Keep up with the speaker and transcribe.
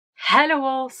Hello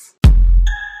wolves!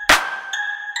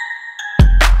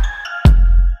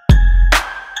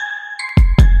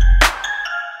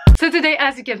 So today,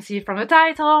 as you can see from the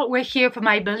title, we're here for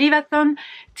my Believathon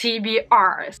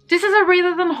TBRs. This is a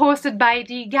readathon hosted by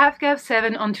the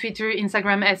Gav7 on Twitter,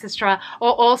 Instagram, etc.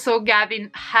 or also Gavin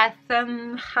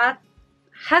Hetheringhton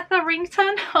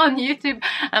on YouTube.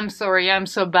 I'm sorry, I'm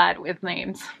so bad with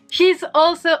names. He's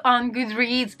also on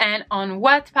Goodreads and on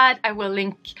Wattpad. I will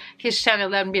link his channel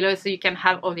down below so you can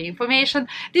have all the information.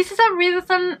 This is a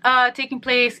readathon taking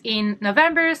place in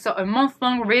November, so a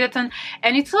month-long readathon,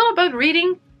 and it's all about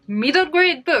reading middle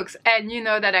grade books. And you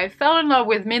know that I fell in love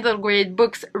with middle grade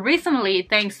books recently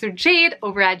thanks to Jade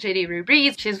over at JD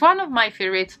Rereads. She's one of my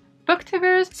favorite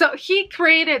booktubers. So he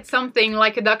created something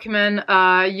like a document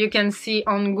you can see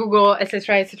on Google,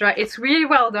 etc, etc. It's really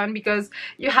well done because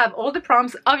you have all the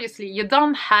prompts. Obviously you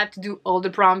don't have to do all the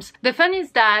prompts. The fun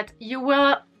is that you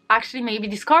will actually maybe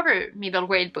discover middle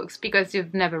grade books because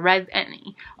you've never read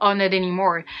any or not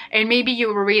anymore, and maybe you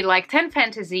will read like 10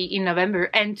 fantasy in November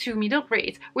and 2 middle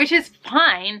grades, which is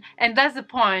fine, and that's the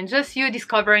point, just you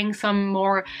discovering some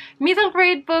more middle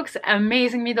grade books,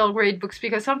 amazing middle grade books,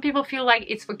 because some people feel like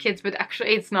it's for kids but actually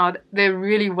it's not. They're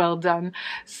really well done.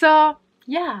 So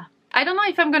yeah, I don't know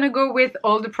if I'm gonna go with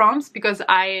all the prompts because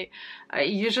I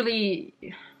usually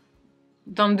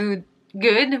don't do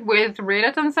good with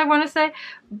readathons, I want to say,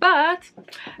 but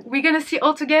we're gonna see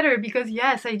all together because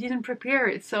yes, I didn't prepare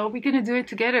it, so we're gonna do it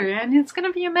together and it's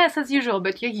gonna be a mess as usual,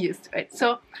 but you're used to it.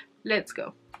 So let's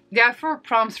go. There are 4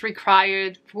 prompts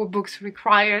required, 4 books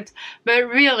required, but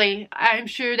really I'm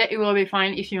sure that it will be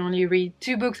fine if you only read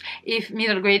 2 books, if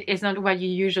middle grade is not what you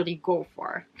usually go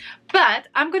for. But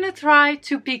I'm gonna try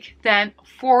to pick then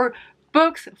 4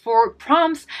 books, 4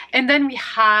 prompts, and then we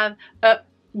have a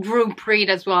group read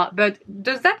as well. But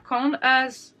does that count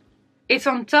as it's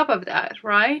on top of that,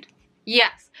 right?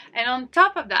 Yes, and on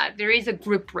top of that there is a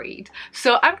group read.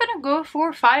 So I'm gonna go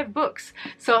for 5 books.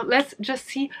 So let's just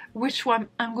see which one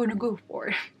I'm gonna go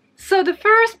for. So the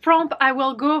first prompt I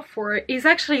will go for is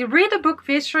actually read a book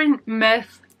featuring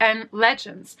myth and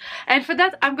legends, and for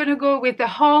that I'm gonna go with The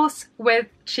House with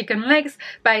Chicken Legs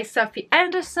by Sophie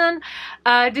Anderson.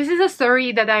 This is a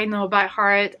story that I know by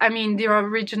heart. I mean the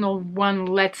original one,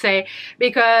 let's say,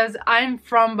 because I'm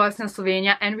from Boston,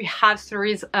 Slovenia, and we have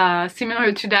stories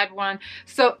similar to that one.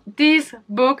 So this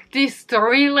book, this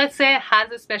story, let's say, has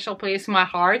a special place in my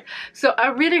heart. So I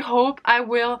really hope I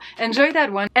will enjoy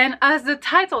that one. And as the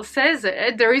title says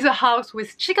it, there is a house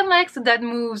with chicken legs that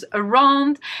moves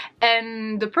around,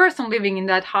 and the person living in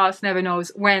that house never knows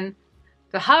when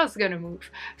the house is gonna move.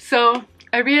 So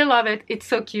I really love it. It's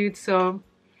so cute. So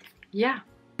yeah.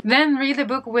 Then read a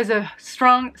book with a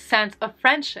strong sense of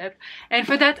friendship, and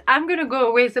for that I'm gonna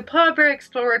go with The Polar Bear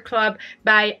Explorer Club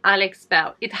by Alex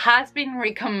Bell. It has been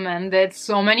recommended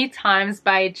so many times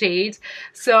by Jade,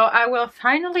 so I will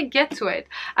finally get to it.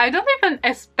 I don't even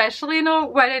especially know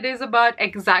what it is about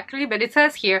exactly, but it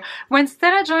says here, when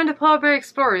Stella joined the Polar Bear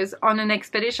Explorers on an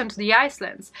expedition to the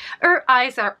Icelands, her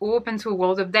eyes are open to a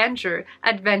world of danger,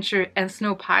 adventure and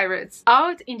snow pirates.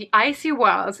 Out in the icy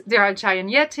wilds there are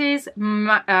giant yetis,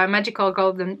 magical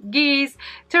golden geese,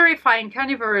 terrifying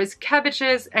carnivores,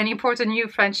 cabbages, and important new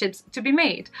friendships to be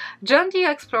made. Join the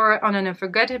explorer on an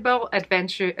unforgettable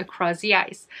adventure across the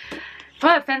ice.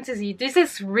 For fantasy, this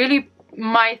is really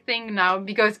my thing now,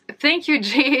 because thank you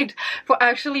Jade for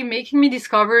actually making me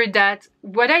discover that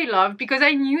what I love, because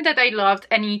I knew that I loved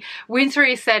any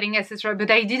wintry setting, etc, but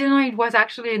I didn't know it was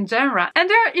actually in genre. And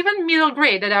there are even middle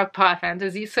grade that are power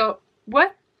fantasy, so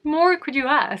what more could you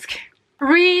ask?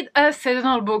 Read a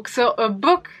seasonal book, so a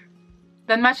book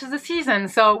that matches the season,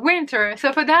 so winter.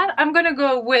 So for that I'm gonna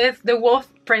go with The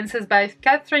Wolf Princess by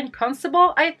Catherine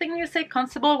Constable. I think you say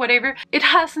Constable, whatever. It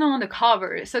has snow on the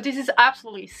cover, so this is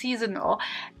absolutely seasonal,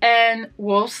 and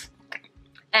wolves,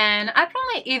 and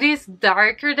apparently it is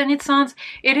darker than it sounds.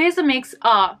 It is a mix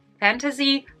of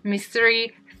fantasy,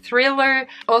 mystery, thriller,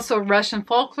 also Russian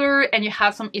folklore, and you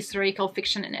have some historical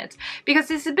fiction in it. Because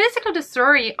this is basically the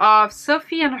story of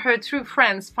Sophie and her 2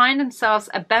 friends find themselves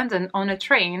abandoned on a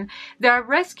train. They are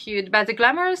rescued by the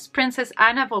glamorous Princess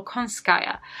Anna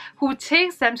Volkonskaya, who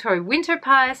takes them to her winter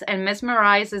palace and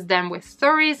mesmerizes them with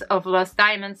stories of lost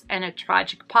diamonds and a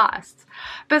tragic past.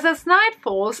 But as night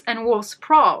falls and wolves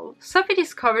prowl, Sophie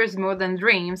discovers more than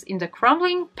dreams in the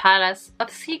crumbling palace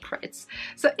of secrets.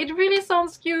 So it really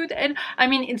sounds cute, and I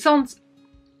mean it sounds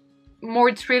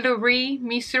more thrillery,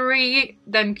 mystery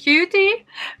than cutie,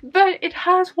 but it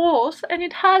has wolves and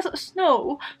it has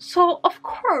snow, so of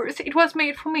course it was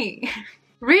made for me.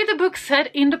 Read a book set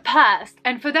in the past,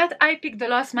 and for that I picked The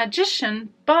Lost Magician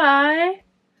by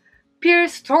Peer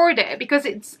Store Day, because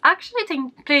it's actually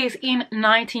taking place in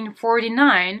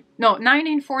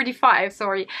 1945,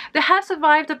 sorry. They have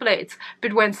survived the Blitz,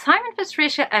 but when Simon,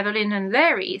 Patricia, Evelyn and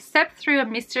Larry step through a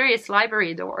mysterious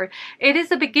library door, it is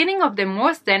the beginning of the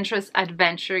most dangerous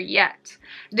adventure yet.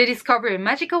 They discover a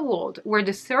magical world where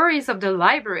the stories of the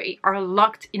library are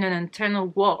locked in an eternal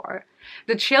war.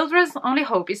 The children's only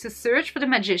hope is to search for the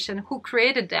magician who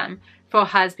created them, for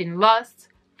has been lost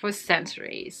for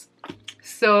centuries.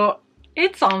 So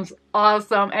it sounds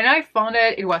awesome, and I found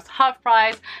it. It was half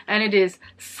price, and it is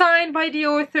signed by the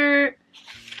author.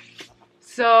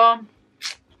 So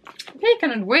I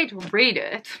cannot wait to read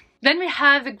it. Then we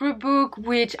have the group book,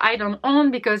 which I don't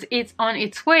own because it's on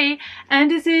its way,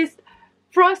 and this is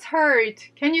Frostheart.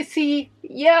 Can you see?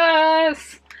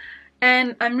 Yes!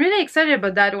 And I'm really excited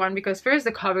about that one because first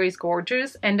the cover is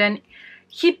gorgeous, and then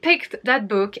he picked that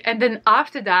book, and then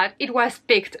after that it was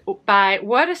picked by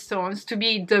Waterstones to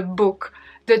be the book,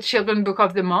 the children's book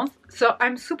of the month. So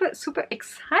I'm super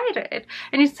excited.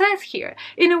 And it says here,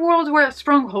 in a world where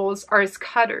strongholds are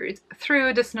scattered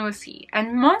through the snow sea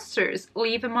and monsters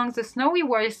live amongst the snowy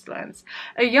wastelands,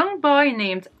 a young boy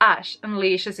named Ash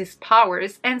unleashes his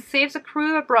powers and saves a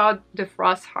crew aboard the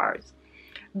Frostheart.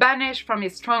 Banished from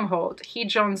his stronghold, he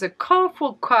joins a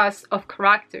colorful cast of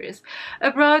characters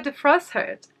aboard the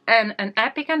Frostheart and an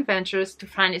epic adventures to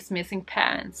find his missing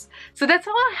parents. So that's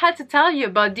all I had to tell you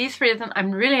about this readathon.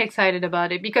 I'm really excited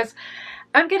about it because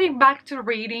I'm getting back to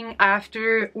reading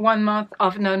after 1 month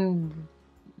of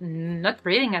not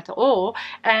reading at all,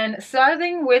 and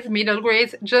starting with middle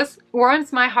grades just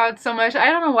warms my heart so much. I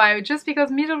don't know why, just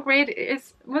because middle grade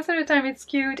is most of the time it's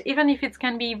cute, even if it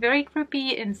can be very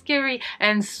creepy and scary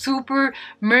and super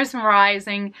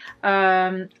mesmerizing.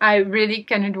 I really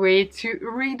cannot wait to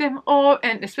read them all,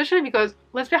 and especially because,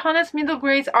 let's be honest, middle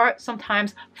grades are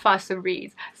sometimes faster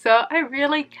reads, so I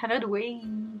really cannot wait.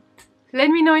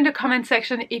 Let me know in the comment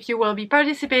section if you will be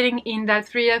participating in that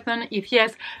readathon. If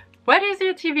yes, what is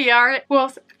your TBR?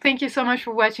 Well, thank you so much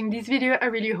for watching this video. I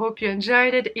really hope you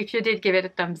enjoyed it. If you did, give it a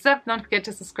thumbs up. Don't forget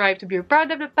to subscribe to be a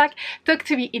part of the pack. Talk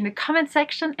to me in the comment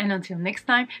section. And until next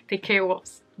time, take care,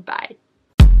 wolves. Bye.